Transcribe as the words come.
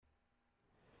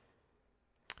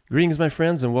Greetings, my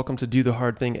friends, and welcome to Do the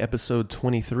Hard Thing, episode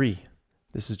 23.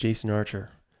 This is Jason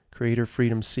Archer, creator,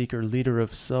 freedom seeker, leader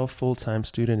of self, full-time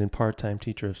student, and part-time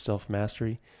teacher of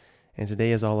self-mastery. And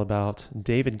today is all about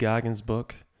David Goggins'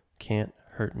 book, Can't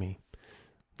Hurt Me.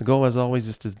 The goal, as always,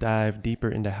 is to dive deeper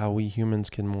into how we humans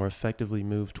can more effectively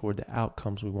move toward the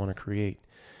outcomes we want to create.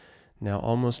 Now,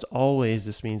 almost always,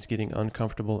 this means getting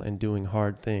uncomfortable and doing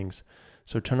hard things.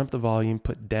 So turn up the volume,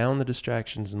 put down the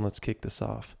distractions, and let's kick this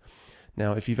off.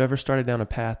 Now, if you've ever started down a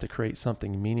path to create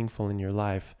something meaningful in your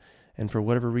life, and for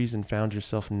whatever reason found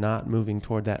yourself not moving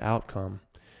toward that outcome,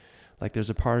 like there's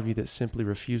a part of you that simply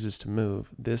refuses to move,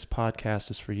 this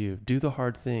podcast is for you. Do the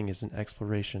Hard Thing is an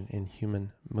exploration in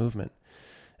human movement.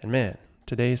 And man,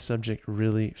 today's subject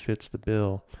really fits the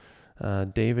bill.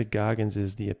 David Goggins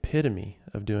is the epitome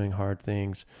of doing hard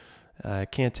things. I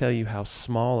can't tell you how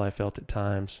small I felt at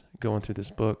times going through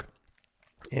this book.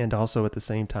 And also at the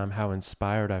same time, how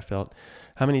inspired I felt.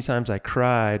 How many times I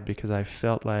cried because I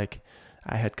felt like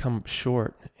I had come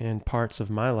short in parts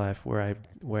of my life where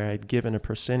I'd given a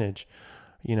percentage.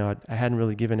 You know, I hadn't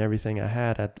really given everything I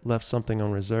had. I'd left something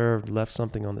on reserve, left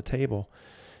something on the table.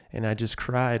 And I just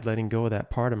cried letting go of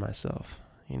that part of myself.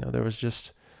 You know, there was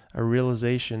just a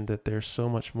realization that there's so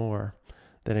much more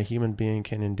that a human being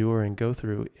can endure and go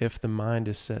through if the mind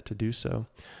is set to do so.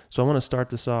 So I want to start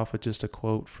this off with just a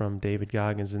quote from David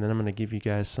Goggins, and then I'm going to give you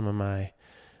guys some of my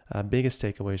biggest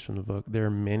takeaways from the book. There are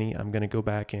many. I'm going to go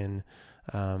back and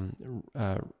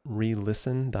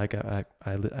re-listen.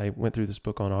 I went through this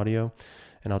book on audio,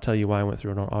 and I'll tell you why I went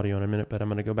through it on audio in a minute, but I'm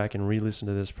going to go back and re-listen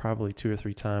to this probably 2 or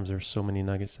 3 times. There's so many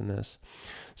nuggets in this.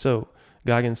 So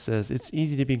Goggins says, "It's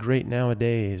easy to be great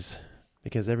nowadays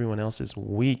because everyone else is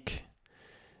weak.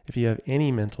 If you have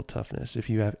any mental toughness, if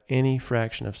you have any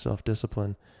fraction of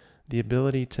self-discipline, the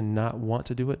ability to not want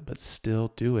to do it but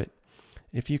still do it,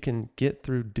 if you can get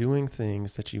through doing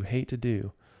things that you hate to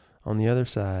do, on the other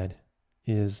side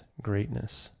is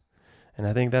greatness." And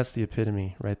I think that's the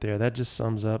epitome right there. That just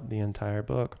sums up the entire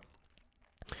book.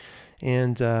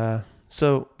 And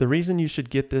so the reason you should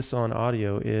get this on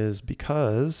audio is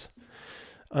because,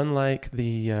 unlike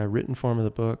the written form of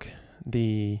the book,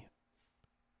 the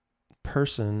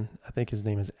person, I think his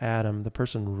name is Adam, the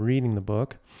person reading the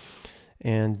book,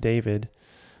 and David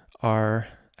are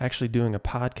actually doing a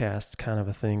podcast kind of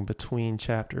a thing between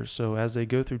chapters. So as they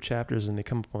go through chapters and they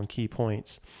come up on key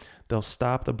points, they'll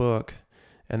stop the book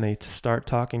and they start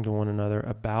talking to one another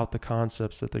about the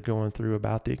concepts that they're going through,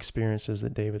 about the experiences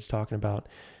that David's talking about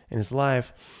in his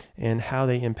life and how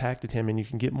they impacted him. And you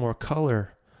can get more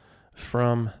color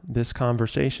from this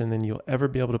conversation than you'll ever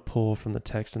be able to pull from the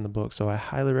text in the book. So I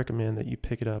highly recommend that you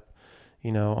pick it up,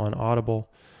 on Audible,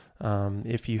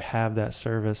 if you have that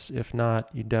service. If not,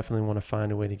 you definitely want to find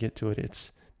a way to get to it.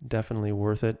 It's definitely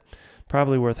worth it.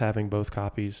 Probably worth having both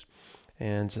copies.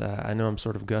 And I know I'm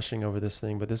sort of gushing over this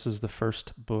thing, but this is the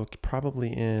first book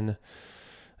probably in,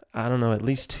 at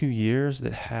least 2 years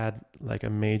that had like a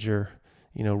major,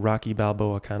 Rocky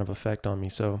Balboa kind of effect on me.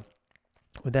 So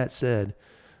with that said,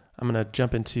 I'm going to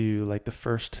jump into like the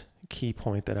first key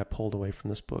point that I pulled away from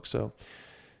this book. So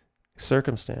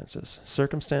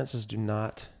circumstances do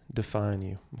not define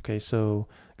you. Okay. So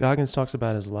Goggins talks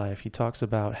about his life. He talks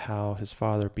about how his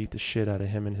father beat the shit out of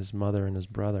him and his mother and his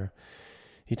brother.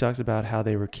 He talks about how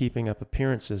they were keeping up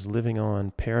appearances, living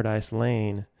on Paradise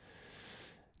Lane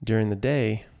during the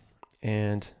day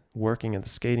and working at the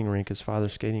skating rink, his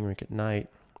father's skating rink at night.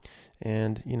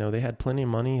 And, they had plenty of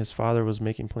money. His father was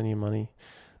making plenty of money.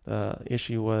 The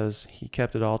issue was he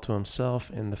kept it all to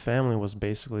himself, and the family was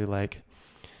basically like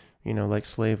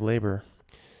slave labor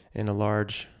in a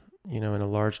large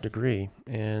degree.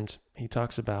 And he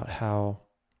talks about how,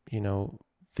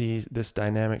 this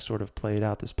dynamic sort of played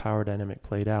out, this power dynamic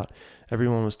played out.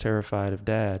 Everyone was terrified of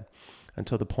Dad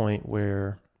until the point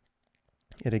where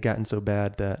it had gotten so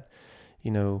bad that,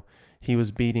 he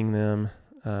was beating them.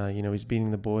 He's beating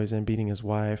the boys and beating his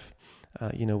wife.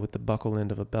 With the buckle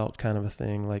end of a belt kind of a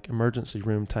thing, like emergency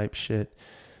room type shit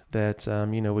that,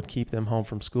 would keep them home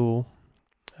from school,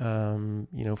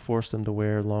 force them to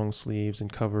wear long sleeves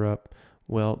and cover up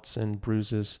welts and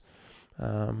bruises,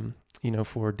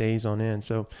 for days on end.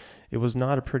 So it was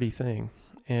not a pretty thing.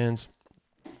 And,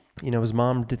 his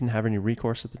mom didn't have any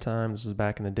recourse at the time. This was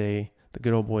back in the day, the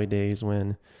good old boy days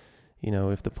when,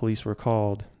 if the police were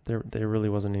called, there really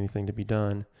wasn't anything to be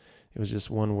done. It was just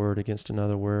one word against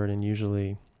another word, and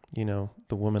usually,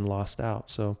 the woman lost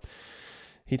out. So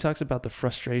he talks about the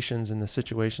frustrations and the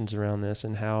situations around this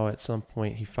and how at some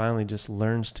point he finally just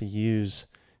learns to use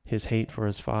his hate for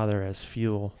his father as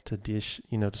fuel to dish,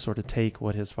 to sort of take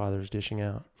what his father is dishing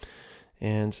out.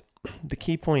 And the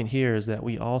key point here is that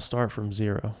we all start from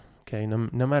zero, okay?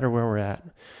 No matter where we're at.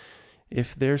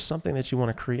 If there's something that you want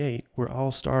to create, we're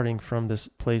all starting from this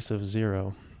place of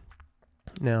zero.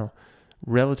 Now,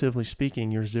 relatively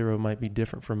speaking, your zero might be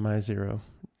different from my zero.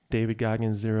 David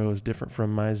Goggins' zero is different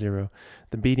from my zero.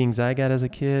 The beatings I got as a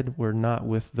kid were not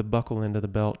with the buckle end of the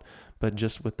belt, but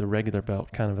just with the regular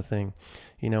belt kind of a thing.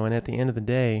 And at the end of the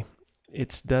day,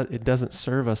 it doesn't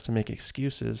serve us to make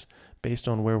excuses based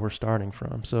on where we're starting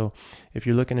from. So if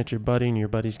you're looking at your buddy and your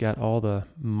buddy's got all the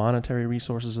monetary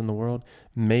resources in the world,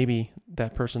 maybe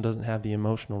that person doesn't have the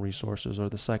emotional resources or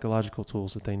the psychological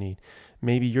tools that they need.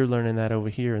 Maybe you're learning that over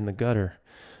here in the gutter.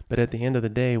 But at the end of the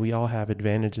day, we all have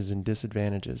advantages and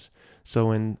disadvantages.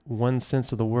 So in one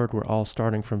sense of the word, we're all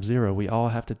starting from zero. We all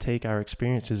have to take our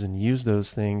experiences and use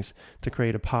those things to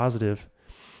create a positive,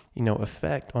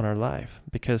 effect on our life,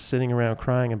 because sitting around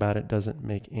crying about it doesn't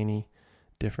make any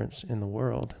difference in the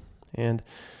world. And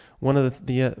one of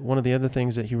the other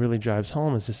things that he really drives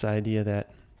home is this idea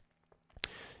that,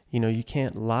 you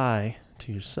can't lie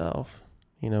to yourself.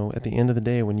 At the end of the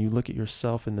day, when you look at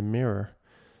yourself in the mirror,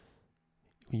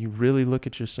 you really look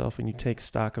at yourself and you take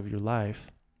stock of your life,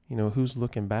 who's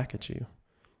looking back at you?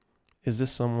 Is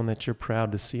this someone that you're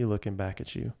proud to see looking back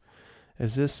at you?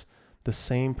 Is this the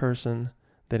same person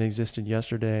that existed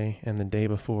yesterday and the day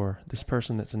before? This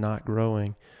person that's not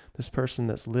growing, this person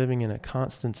that's living in a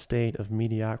constant state of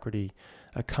mediocrity,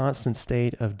 a constant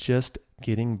state of just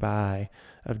getting by,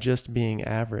 of just being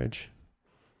average,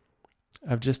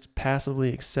 of just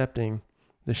passively accepting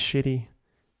the shitty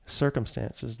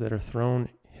circumstances that are thrown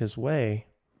his way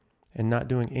and not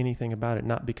doing anything about it,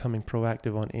 not becoming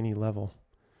proactive on any level.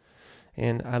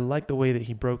 And I like the way that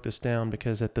he broke this down,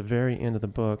 because at the very end of the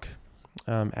book,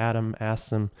 Adam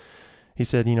asks him, he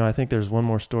said, I think there's one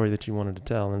more story that you wanted to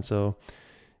tell. And so,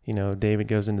 David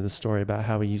goes into the story about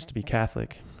how he used to be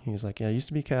Catholic. He's like, yeah, I used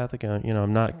to be Catholic.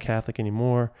 I'm not Catholic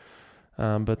anymore.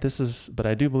 But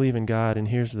I do believe in God. And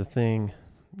here's the thing,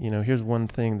 here's one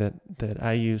thing that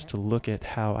I use to look at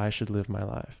how I should live my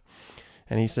life.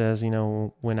 And he says,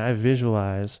 when I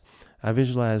visualize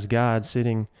God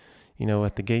sitting,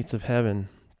 at the gates of heaven,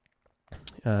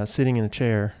 sitting in a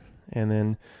chair, and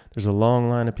then there's a long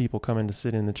line of people coming to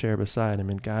sit in the chair beside him,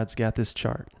 and God's got this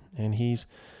chart, and he's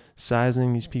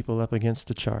sizing these people up against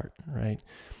the chart, right?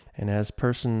 And as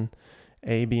person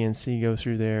A, B, and C go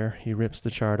through there, he rips the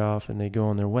chart off and they go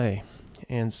on their way.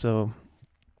 And so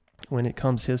when it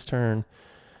comes his turn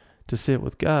to sit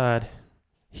with God,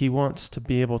 he wants to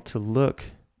be able to look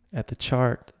at the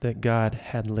chart that God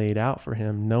had laid out for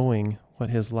him, knowing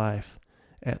what his life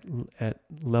at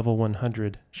level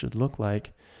 100 should look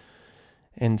like,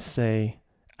 and say,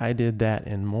 I did that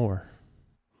and more.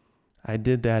 I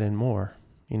did that and more.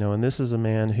 And this is a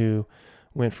man who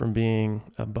went from being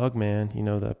a bug man,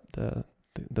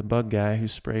 the bug guy who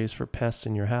sprays for pests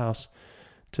in your house,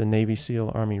 to Navy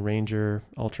SEAL, Army Ranger,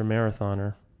 ultra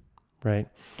marathoner, right?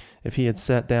 If he had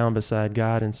sat down beside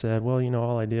God and said, well,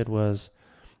 all I did was,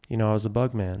 I was a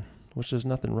bug man, which there's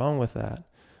nothing wrong with that,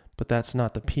 but that's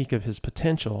not the peak of his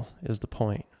potential is the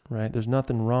point, right? There's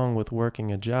nothing wrong with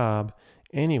working a job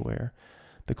anywhere.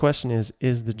 The question is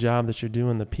the job that you're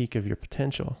doing the peak of your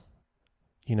potential?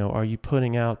 Are you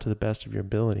putting out to the best of your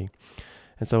ability?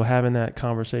 And so having that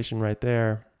conversation right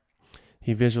there,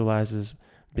 he visualizes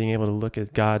being able to look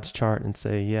at God's chart and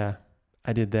say, yeah,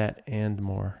 I did that and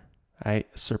more. I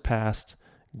surpassed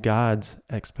God's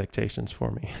expectations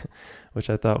for me, which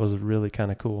I thought was really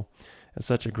kind of cool. It's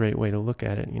such a great way to look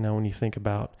at it. When you think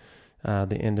about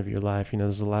the end of your life,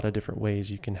 there's a lot of different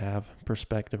ways you can have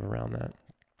perspective around that.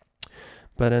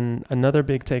 But another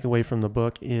big takeaway from the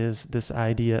book is this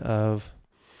idea of,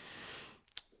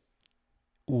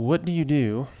 what do you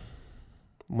do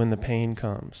when the pain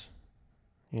comes?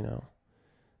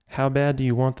 How bad do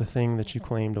you want the thing that you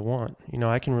claim to want?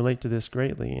 I can relate to this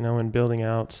greatly, in building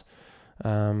out,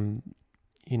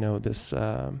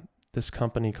 this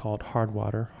company called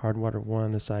Hardwater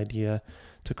One, this idea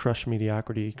to crush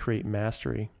mediocrity, create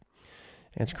mastery,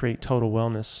 and to create total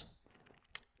wellness.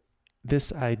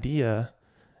 This idea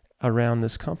around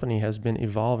this company has been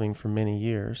evolving for many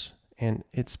years, and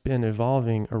it's been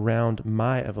evolving around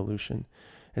my evolution.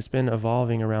 It's been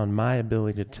evolving around my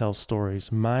ability to tell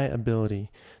stories, my ability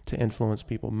to influence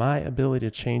people, my ability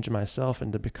to change myself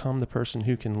and to become the person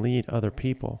who can lead other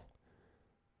people,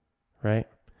 right?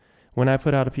 When I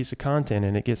put out a piece of content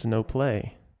and it gets no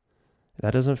play,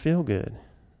 that doesn't feel good,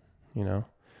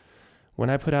 When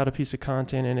I put out a piece of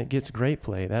content and it gets great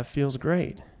play, that feels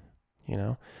great,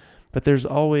 But there's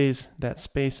always that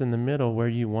space in the middle where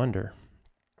you wonder,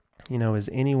 is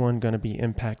anyone going to be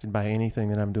impacted by anything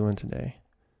that I'm doing today?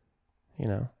 you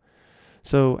know?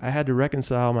 So I had to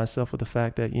reconcile myself with the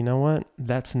fact that, you know what?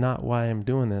 That's not why I'm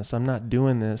doing this. I'm not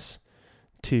doing this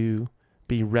to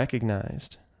be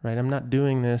recognized, right? I'm not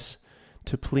doing this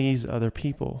to please other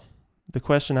people. The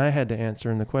question I had to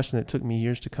answer, and the question that took me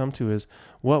years to come to, is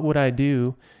what would I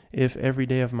do if every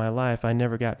day of my life I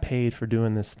never got paid for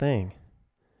doing this thing?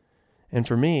 And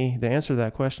for me, the answer to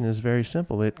that question is very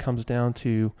simple. It comes down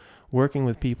to working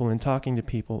with people and talking to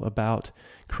people about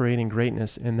creating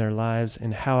greatness in their lives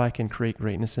and how I can create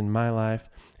greatness in my life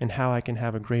and how I can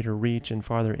have a greater reach and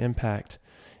farther impact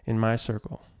in my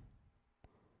circle.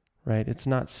 Right? It's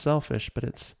not selfish, but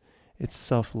it's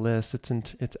selfless.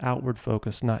 It's outward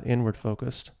focused, not inward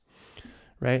focused.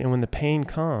 Right? And when the pain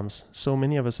comes, so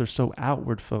many of us are so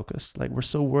outward focused. Like we're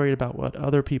so worried about what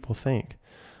other people think,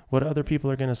 what other people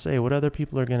are going to say, what other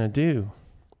people are going to do,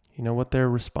 you know, what their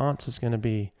response is going to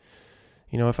be.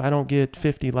 You know, if I don't get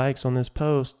 50 likes on this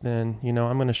post, then, you know,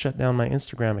 I'm going to shut down my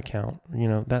Instagram account, you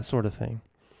know, that sort of thing.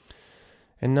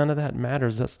 And none of that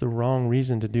matters. That's the wrong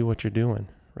reason to do what you're doing,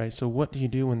 right? So what do you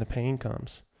do when the pain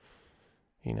comes?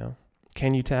 You know,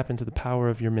 can you tap into the power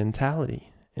of your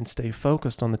mentality and stay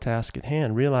focused on the task at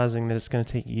hand, realizing that it's going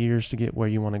to take years to get where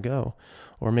you want to go?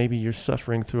 Or maybe you're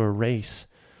suffering through a race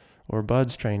or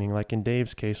BUD/S training, like in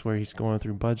Dave's case where he's going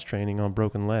through BUD/S training on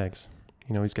broken legs.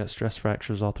 You know, he's got stress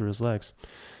fractures all through his legs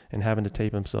and having to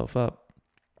tape himself up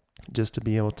just to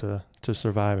be able to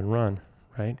survive and run,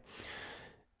 right?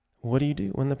 What do you do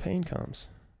when the pain comes,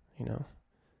 you know?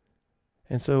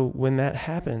 And so when that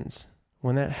happens,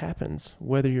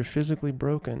 whether you're physically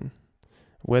broken,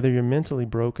 whether you're mentally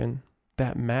broken,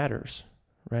 that matters,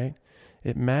 right?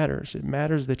 It matters. It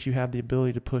matters that you have the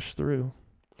ability to push through.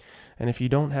 And if you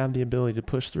don't have the ability to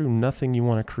push through, nothing you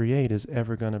want to create is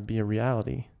ever going to be a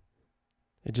reality.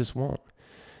 It just won't.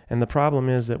 And the problem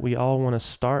is that we all want to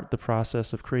start the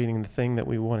process of creating the thing that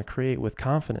we want to create with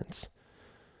confidence.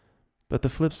 But the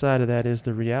flip side of that is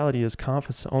the reality is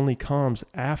confidence only comes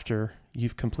after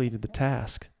you've completed the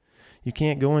task. You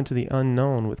can't go into the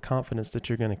unknown with confidence that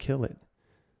you're going to kill it.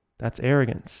 That's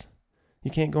arrogance. You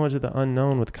can't go into the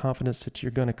unknown with confidence that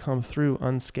you're going to come through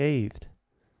unscathed.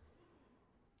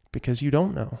 Because you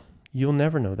don't know. You'll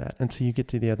never know that until you get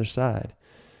to the other side.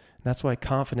 That's why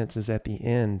confidence is at the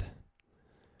end.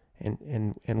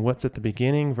 And what's at the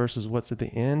beginning versus what's at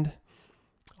the end,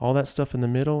 all that stuff in the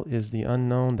middle is the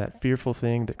unknown, that fearful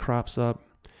thing that crops up.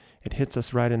 It hits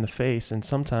us right in the face, and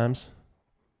sometimes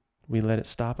we let it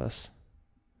stop us.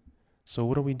 So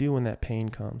what do we do when that pain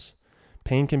comes?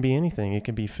 Pain can be anything. It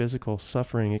can be physical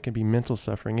suffering. It can be mental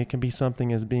suffering. It can be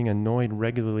something as being annoyed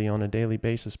regularly on a daily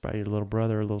basis by your little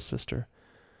brother or little sister.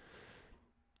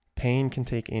 Pain can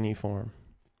take any form.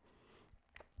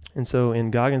 And so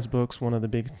in Goggins' book, one of the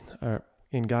big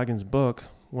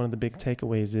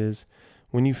takeaways is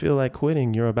when you feel like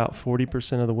quitting, you're about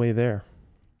 40% of the way there.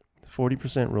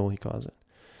 40% rule, he calls it.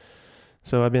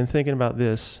 So I've been thinking about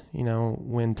this, you know,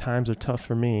 when times are tough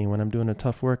for me, when I'm doing a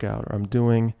tough workout or I'm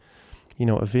doing, you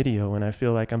know, a video and I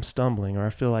feel like I'm stumbling or I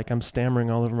feel like I'm stammering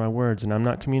all over my words and I'm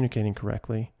not communicating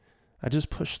correctly. I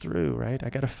just push through, right? I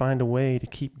got to find a way to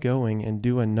keep going and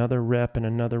do another rep and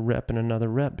another rep and another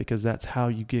rep, because that's how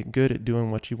you get good at doing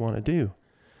what you want to do.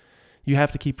 You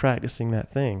have to keep practicing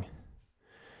that thing.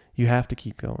 You have to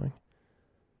keep going.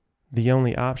 The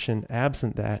only option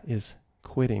absent that is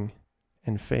quitting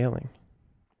and failing.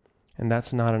 And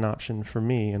that's not an option for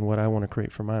me and what I want to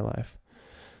create for my life.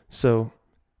 So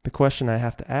the question I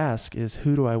have to ask is,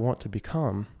 who do I want to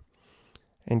become?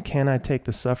 And can I take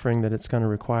the suffering that it's going to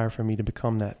require for me to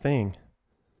become that thing?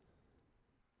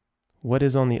 What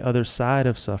is on the other side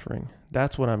of suffering?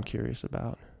 That's what I'm curious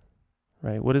about,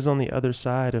 right? What is on the other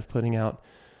side of putting out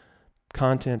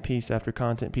content piece after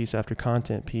content piece after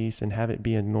content piece and have it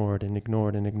be ignored and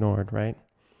ignored and ignored, right?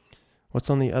 What's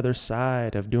on the other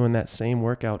side of doing that same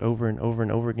workout over and over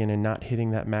and over again and not hitting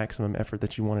that maximum effort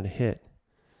that you wanted to hit?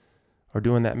 Or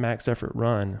doing that max effort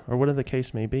run, or whatever the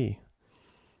case may be.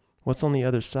 What's on the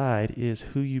other side is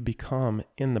who you become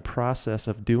in the process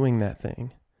of doing that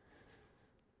thing.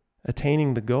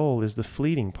 Attaining the goal is the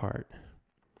fleeting part.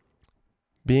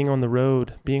 Being on the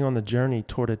road, being on the journey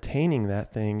toward attaining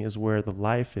that thing is where the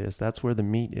life is. That's where the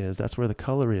meat is. That's where the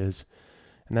color is.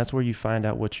 And that's where you find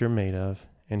out what you're made of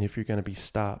and if you're going to be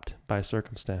stopped by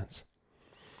circumstance.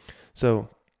 So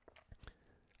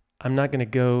I'm not going to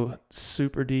go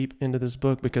super deep into this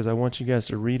book because I want you guys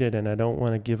to read it and I don't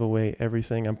want to give away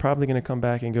everything. I'm probably going to come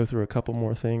back and go through a couple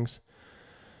more things,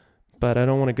 but I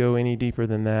don't want to go any deeper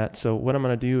than that. So what I'm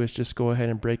going to do is just go ahead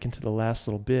and break into the last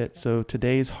little bit. So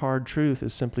today's hard truth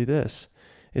is simply this,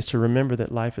 is to remember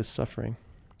that life is suffering.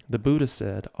 The Buddha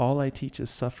said, all I teach is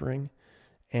suffering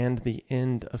and the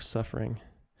end of suffering.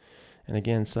 And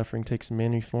again, suffering takes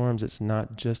many forms. It's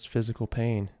not just physical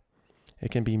pain.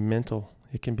 It can be mental.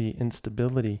 It can be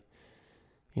instability.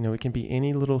 It can be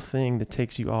any little thing that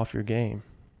takes you off your game.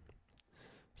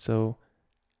 So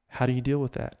how do you deal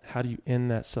with that? How do you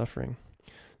end that suffering?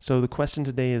 So the question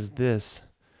today is this: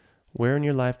 where in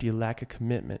your life do you lack a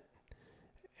commitment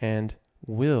and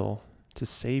will to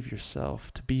save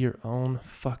yourself, to be your own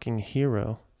fucking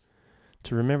hero,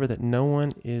 to remember that no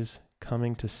one is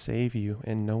coming to save you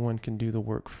and no one can do the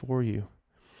work for you?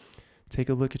 Take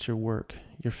a look at your work,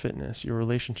 your fitness, your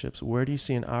relationships. Where do you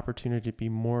see an opportunity to be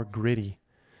more gritty?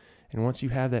 And once you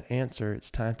have that answer, it's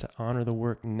time to honor the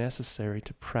work necessary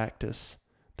to practice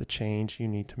the change you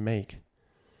need to make.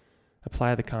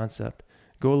 Apply the concept.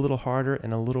 Go a little harder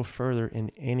and a little further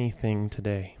in anything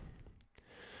today.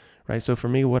 Right? So for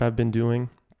me, what I've been doing,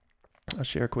 I'll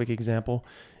share a quick example,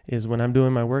 is when I'm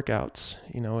doing my workouts.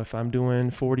 If I'm doing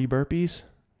 40 burpees,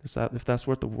 if that's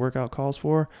what the workout calls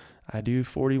for, I do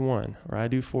 41 or I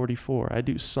do 44. I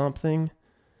do something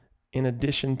in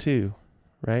addition to,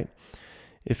 right?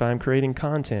 If I'm creating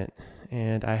content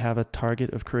and I have a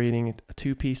target of creating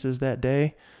 2 pieces that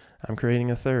day, I'm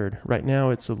creating a third. Right now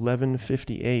it's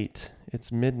 11:58.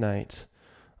 It's midnight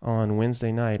on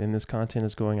Wednesday night, and this content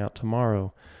is going out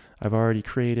tomorrow. I've already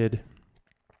created,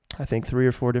 I think, 3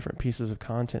 or 4 different pieces of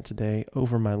content today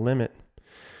over my limit,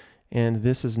 and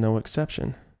this is no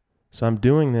exception. So I'm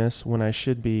doing this when I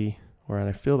should be, or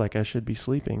I feel like I should be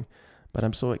sleeping, but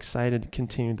I'm so excited to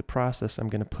continue the process. I'm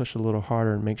going to push a little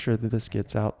harder and make sure that this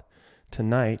gets out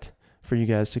tonight for you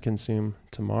guys to consume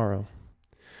tomorrow.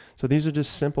 So these are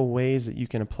just simple ways that you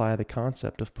can apply the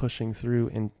concept of pushing through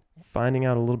and finding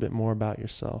out a little bit more about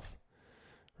yourself,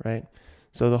 right?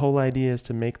 So the whole idea is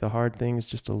to make the hard things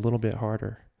just a little bit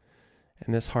harder.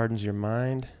 And this hardens your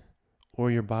mind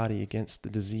or your body against the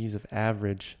disease of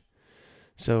average.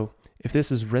 So if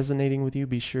this is resonating with you,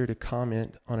 be sure to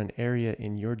comment on an area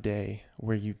in your day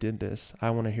where you did this. I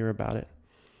want to hear about it.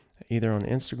 Either on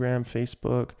Instagram,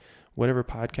 Facebook, whatever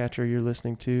podcatcher you're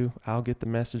listening to, I'll get the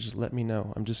message. Let me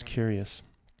know. I'm just curious.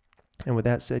 And with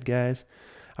that said, guys,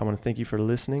 I want to thank you for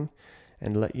listening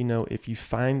and let you know if you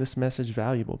find this message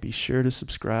valuable, be sure to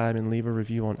subscribe and leave a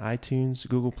review on iTunes,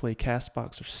 Google Play,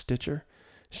 Castbox, or Stitcher.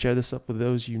 Share this up with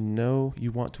those you know you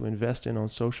want to invest in on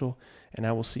social, and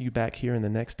I will see you back here in the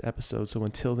next episode. So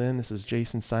until then, this is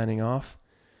Jason signing off.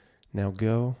 Now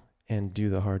go and do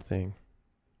the hard thing.